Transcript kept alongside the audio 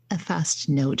fast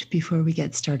note before we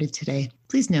get started today.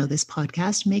 Please know this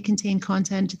podcast may contain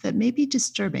content that may be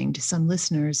disturbing to some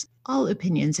listeners. All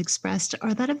opinions expressed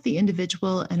are that of the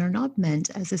individual and are not meant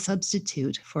as a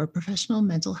substitute for professional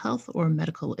mental health or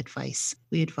medical advice.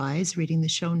 We advise reading the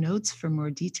show notes for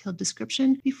more detailed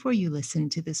description before you listen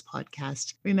to this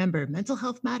podcast. Remember, mental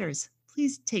health matters.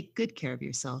 Please take good care of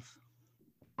yourself.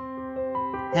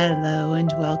 Hello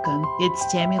and welcome.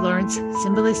 It's Tammy Lawrence,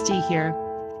 Symbolisti here.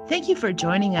 Thank you for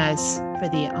joining us for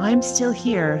the I'm Still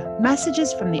Here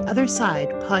Messages from the Other Side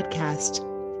podcast.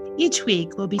 Each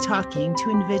week, we'll be talking to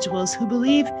individuals who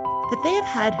believe that they have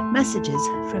had messages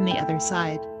from the other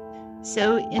side.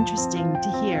 So interesting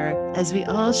to hear as we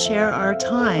all share our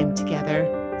time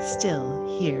together,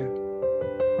 still here.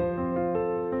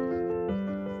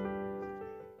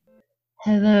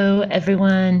 Hello,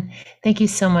 everyone. Thank you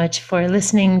so much for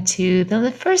listening to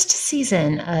the first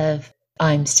season of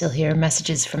I'm Still Here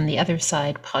Messages from the Other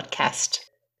Side podcast.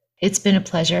 It's been a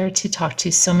pleasure to talk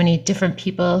to so many different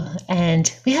people,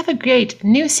 and we have a great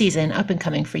new season up and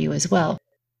coming for you as well.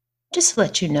 Just to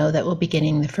let you know that we'll be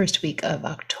beginning the first week of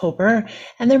October,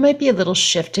 and there might be a little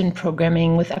shift in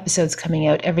programming with episodes coming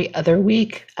out every other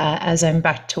week as I'm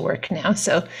back to work now.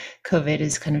 So COVID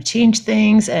has kind of changed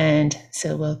things, and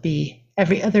so we'll be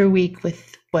every other week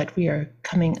with what we are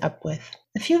coming up with.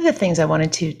 A few of the things I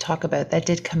wanted to talk about that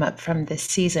did come up from this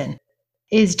season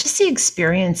is just the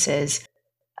experiences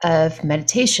of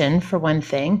meditation, for one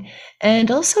thing, and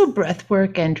also breath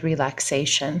work and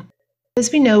relaxation.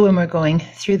 As we know, when we're going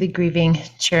through the grieving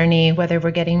journey, whether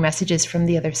we're getting messages from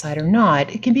the other side or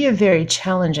not, it can be a very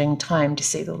challenging time, to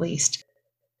say the least,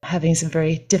 having some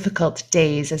very difficult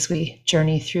days as we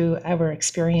journey through our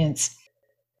experience.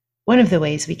 One of the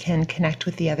ways we can connect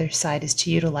with the other side is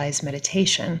to utilize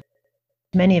meditation.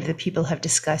 Many of the people have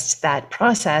discussed that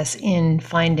process in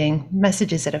finding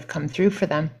messages that have come through for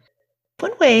them.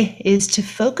 One way is to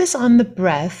focus on the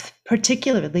breath,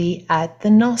 particularly at the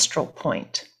nostril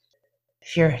point.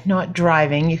 If you're not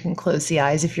driving, you can close the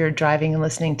eyes. If you're driving and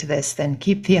listening to this, then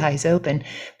keep the eyes open.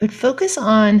 But focus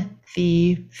on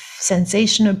the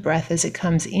sensation of breath as it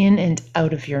comes in and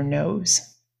out of your nose.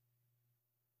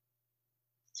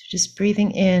 So just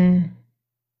breathing in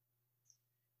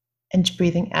and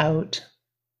breathing out.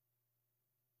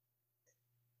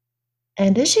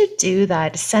 And as you do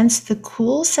that, sense the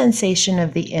cool sensation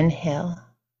of the inhale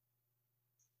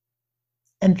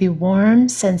and the warm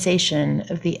sensation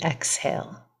of the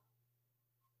exhale.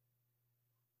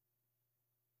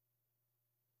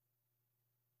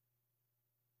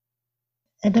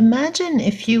 And imagine,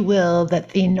 if you will, that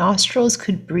the nostrils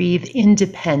could breathe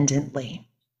independently.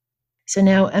 So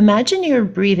now imagine you're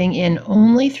breathing in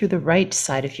only through the right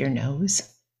side of your nose.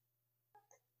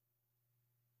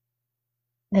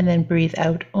 And then breathe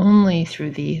out only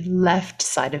through the left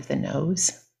side of the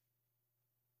nose.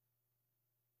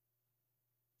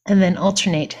 And then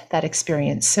alternate that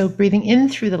experience. So breathing in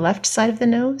through the left side of the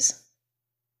nose.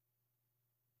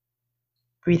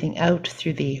 Breathing out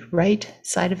through the right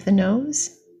side of the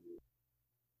nose.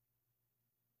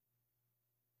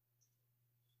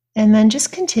 And then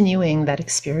just continuing that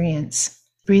experience.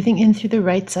 Breathing in through the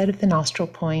right side of the nostril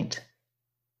point.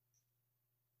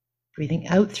 Breathing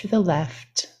out through the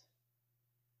left.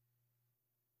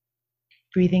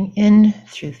 Breathing in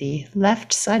through the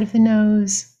left side of the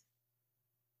nose.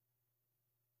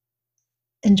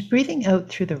 And breathing out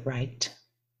through the right.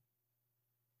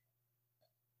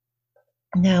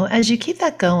 Now, as you keep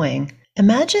that going,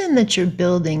 imagine that you're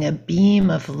building a beam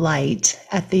of light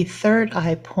at the third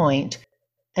eye point,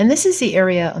 and this is the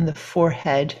area on the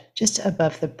forehead, just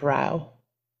above the brow.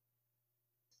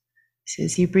 So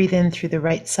as you breathe in through the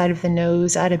right side of the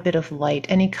nose, add a bit of light,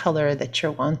 any color that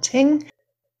you're wanting,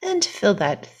 and fill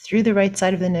that through the right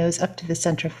side of the nose up to the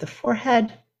center of the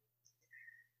forehead.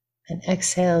 And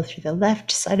exhale through the left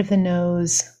side of the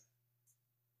nose.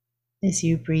 As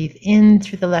you breathe in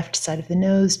through the left side of the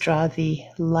nose, draw the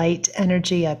light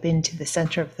energy up into the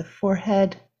center of the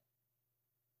forehead.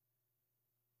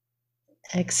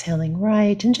 Exhaling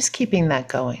right, and just keeping that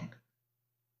going.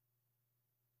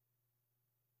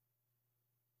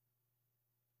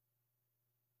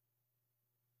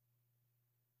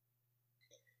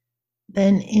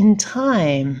 Then in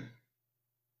time,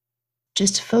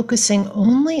 just focusing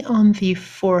only on the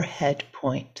forehead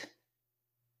point.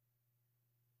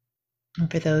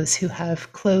 And for those who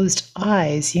have closed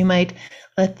eyes, you might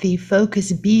let the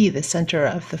focus be the center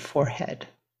of the forehead.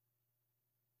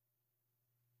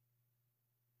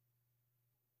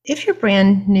 If you're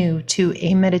brand new to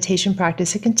a meditation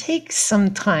practice, it can take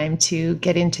some time to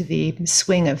get into the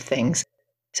swing of things.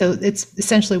 So it's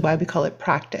essentially why we call it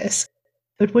practice.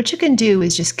 But what you can do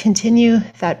is just continue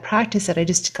that practice that I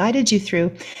just guided you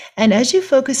through. And as you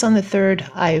focus on the third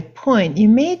eye point, you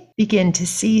may begin to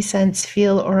see, sense,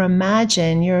 feel, or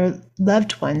imagine your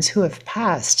loved ones who have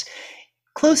passed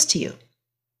close to you.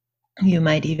 You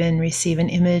might even receive an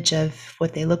image of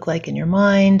what they look like in your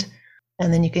mind.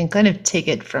 And then you can kind of take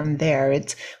it from there.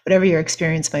 It's whatever your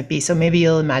experience might be. So maybe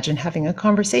you'll imagine having a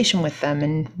conversation with them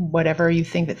and whatever you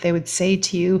think that they would say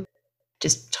to you,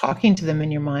 just talking to them in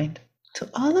your mind. So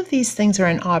all of these things are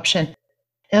an option.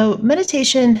 Now,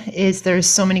 meditation there's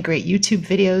so many great YouTube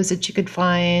videos that you could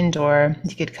find, or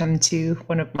you could come to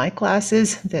one of my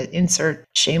classes that insert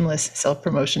shameless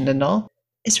self-promotion and all.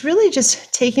 It's really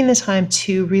just taking the time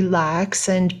to relax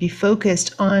and be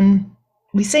focused on,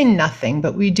 we say nothing,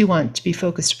 but we do want to be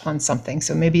focused upon something.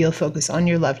 So maybe you'll focus on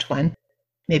your loved one.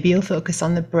 Maybe you'll focus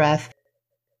on the breath.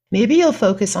 Maybe you'll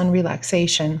focus on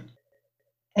relaxation.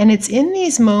 And it's in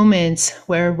these moments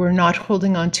where we're not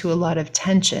holding on to a lot of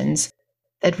tensions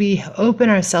that we open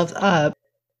ourselves up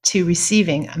to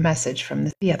receiving a message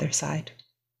from the other side.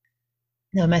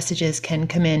 Now, messages can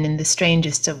come in the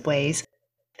strangest of ways.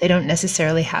 They don't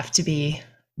necessarily have to be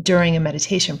during a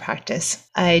meditation practice.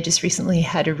 I just recently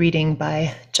had a reading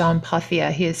by John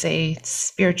Pothia. He is a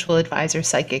spiritual advisor,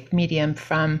 psychic medium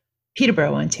from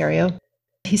Peterborough, Ontario.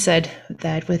 He said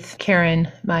that with Karen,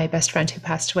 my best friend who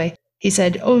passed away, he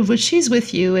said, oh, well, she's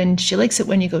with you and she likes it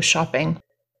when you go shopping.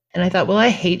 And I thought, well, I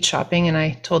hate shopping. And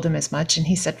I told him as much. And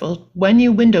he said, well, when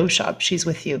you window shop, she's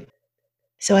with you.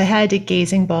 So I had a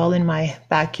gazing ball in my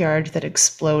backyard that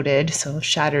exploded. So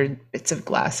shattered bits of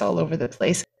glass all over the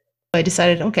place. I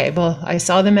decided, okay, well, I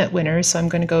saw them at Winners, so I'm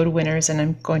going to go to Winners and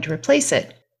I'm going to replace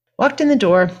it. Walked in the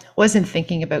door, wasn't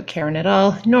thinking about Karen at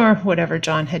all, nor whatever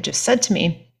John had just said to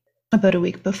me about a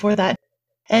week before that.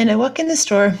 And I walk in the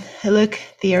store, I look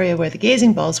at the area where the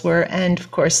gazing balls were, and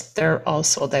of course, they're all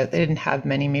sold out. They didn't have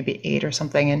many, maybe 8 or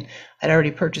something, and I'd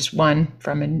already purchased one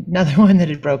from another one that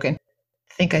had broken.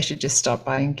 I think I should just stop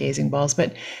buying gazing balls.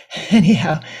 But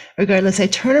anyhow, regardless, I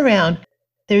turn around,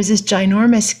 there's this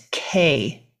ginormous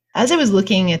K. As I was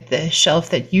looking at the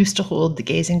shelf that used to hold the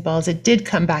gazing balls, it did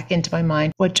come back into my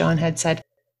mind what John had said.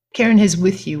 Karen is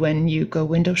with you when you go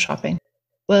window shopping.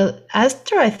 Well,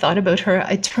 after I thought about her,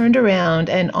 I turned around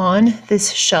and on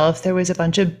this shelf, there was a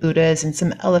bunch of Buddhas and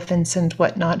some elephants and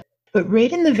whatnot. But right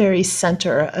in the very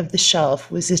center of the shelf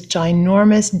was this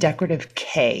ginormous decorative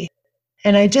K.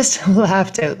 And I just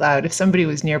laughed out loud. If somebody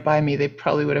was nearby me, they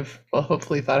probably would have, well,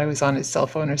 hopefully thought I was on his cell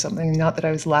phone or something. Not that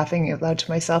I was laughing out loud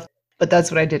to myself, but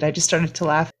that's what I did. I just started to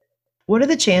laugh. What are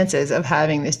the chances of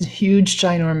having this huge,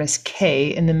 ginormous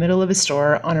K in the middle of a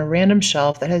store on a random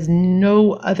shelf that has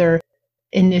no other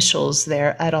initials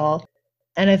there at all?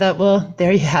 And I thought, well,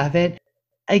 there you have it.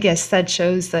 I guess that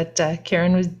shows that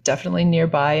Karen was definitely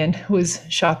nearby and was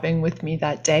shopping with me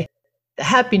that day. The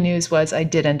happy news was I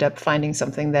did end up finding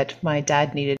something that my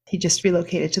dad needed. He just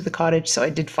relocated to the cottage, so I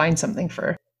did find something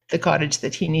for the cottage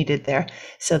that he needed there.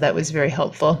 So that was very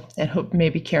helpful, and hope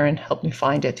maybe Karen helped me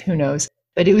find it. Who knows?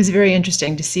 But it was very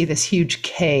interesting to see this huge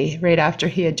K right after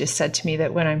he had just said to me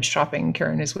that when I'm shopping,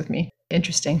 Karen is with me.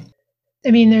 Interesting. I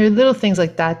mean, there are little things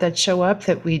like that show up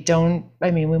that we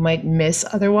might miss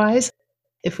otherwise.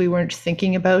 If we weren't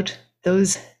thinking about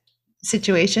those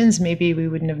situations, maybe we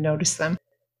wouldn't have noticed them.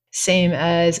 Same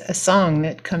as a song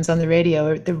that comes on the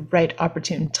radio at the right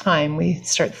opportune time. We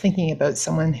start thinking about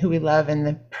someone who we love and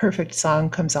the perfect song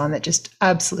comes on that just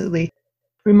absolutely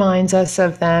reminds us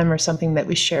of them or something that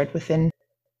we shared within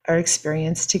our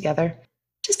experience together.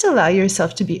 Just allow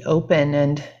yourself to be open.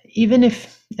 And even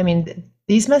if,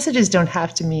 these messages don't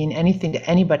have to mean anything to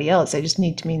anybody else. They just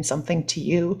need to mean something to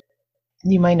you.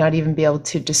 You might not even be able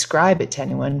to describe it to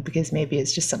anyone because maybe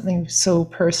it's just something so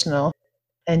personal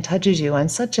and touches you on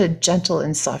such a gentle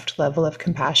and soft level of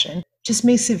compassion. Just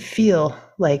makes it feel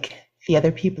like the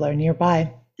other people are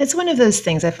nearby. It's one of those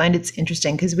things I find it's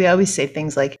interesting because we always say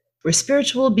things like we're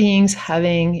spiritual beings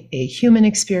having a human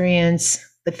experience.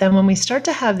 But then when we start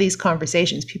to have these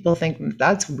conversations, people think,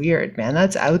 that's weird, man.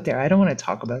 That's out there. I don't want to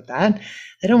talk about that.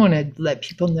 I don't want to let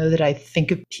people know that I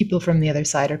think of people from the other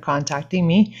side are contacting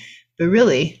me. But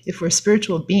really, if we're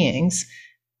spiritual beings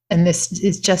and this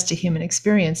is just a human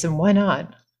experience, then why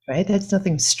not? Right? That's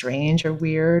nothing strange or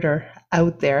weird or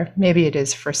out there. Maybe it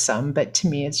is for some, but to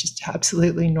me, it's just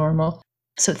absolutely normal.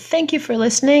 So thank you for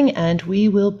listening. And we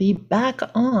will be back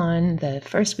on the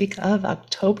first week of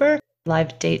October.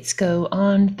 Live dates go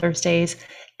on Thursdays,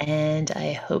 and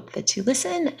I hope that you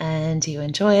listen and you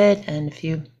enjoy it. And if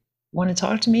you want to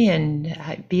talk to me and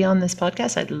be on this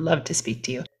podcast, I'd love to speak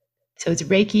to you. So it's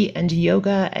Reiki and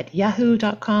Yoga at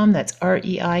yahoo.com. That's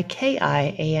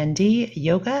REIKIAND,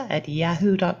 yoga at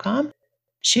yahoo.com.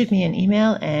 shoot me an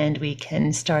email and we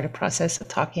can start a process of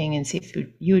talking and see if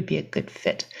you would be a good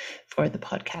fit for the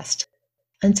podcast.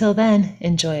 Until then,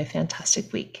 enjoy a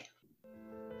fantastic week.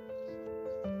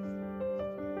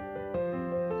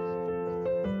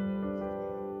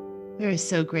 We're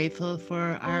so grateful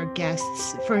for our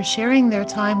guests for sharing their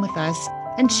time with us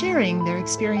and sharing their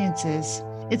experiences.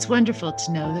 It's wonderful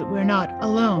to know that we're not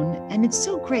alone, and it's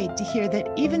so great to hear that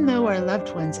even though our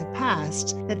loved ones have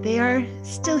passed, that they are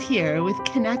still here with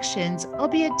connections,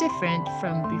 albeit different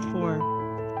from before.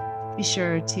 Be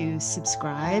sure to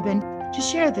subscribe and to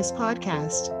share this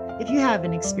podcast. If you have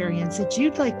an experience that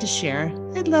you'd like to share,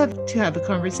 I'd love to have a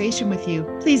conversation with you.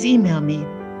 Please email me.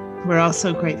 We're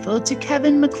also grateful to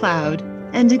Kevin MacLeod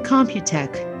and to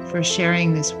Computech for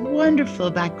sharing this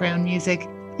wonderful background music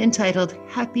entitled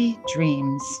Happy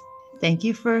Dreams. Thank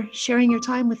you for sharing your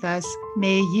time with us.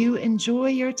 May you enjoy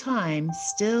your time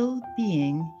still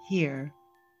being here.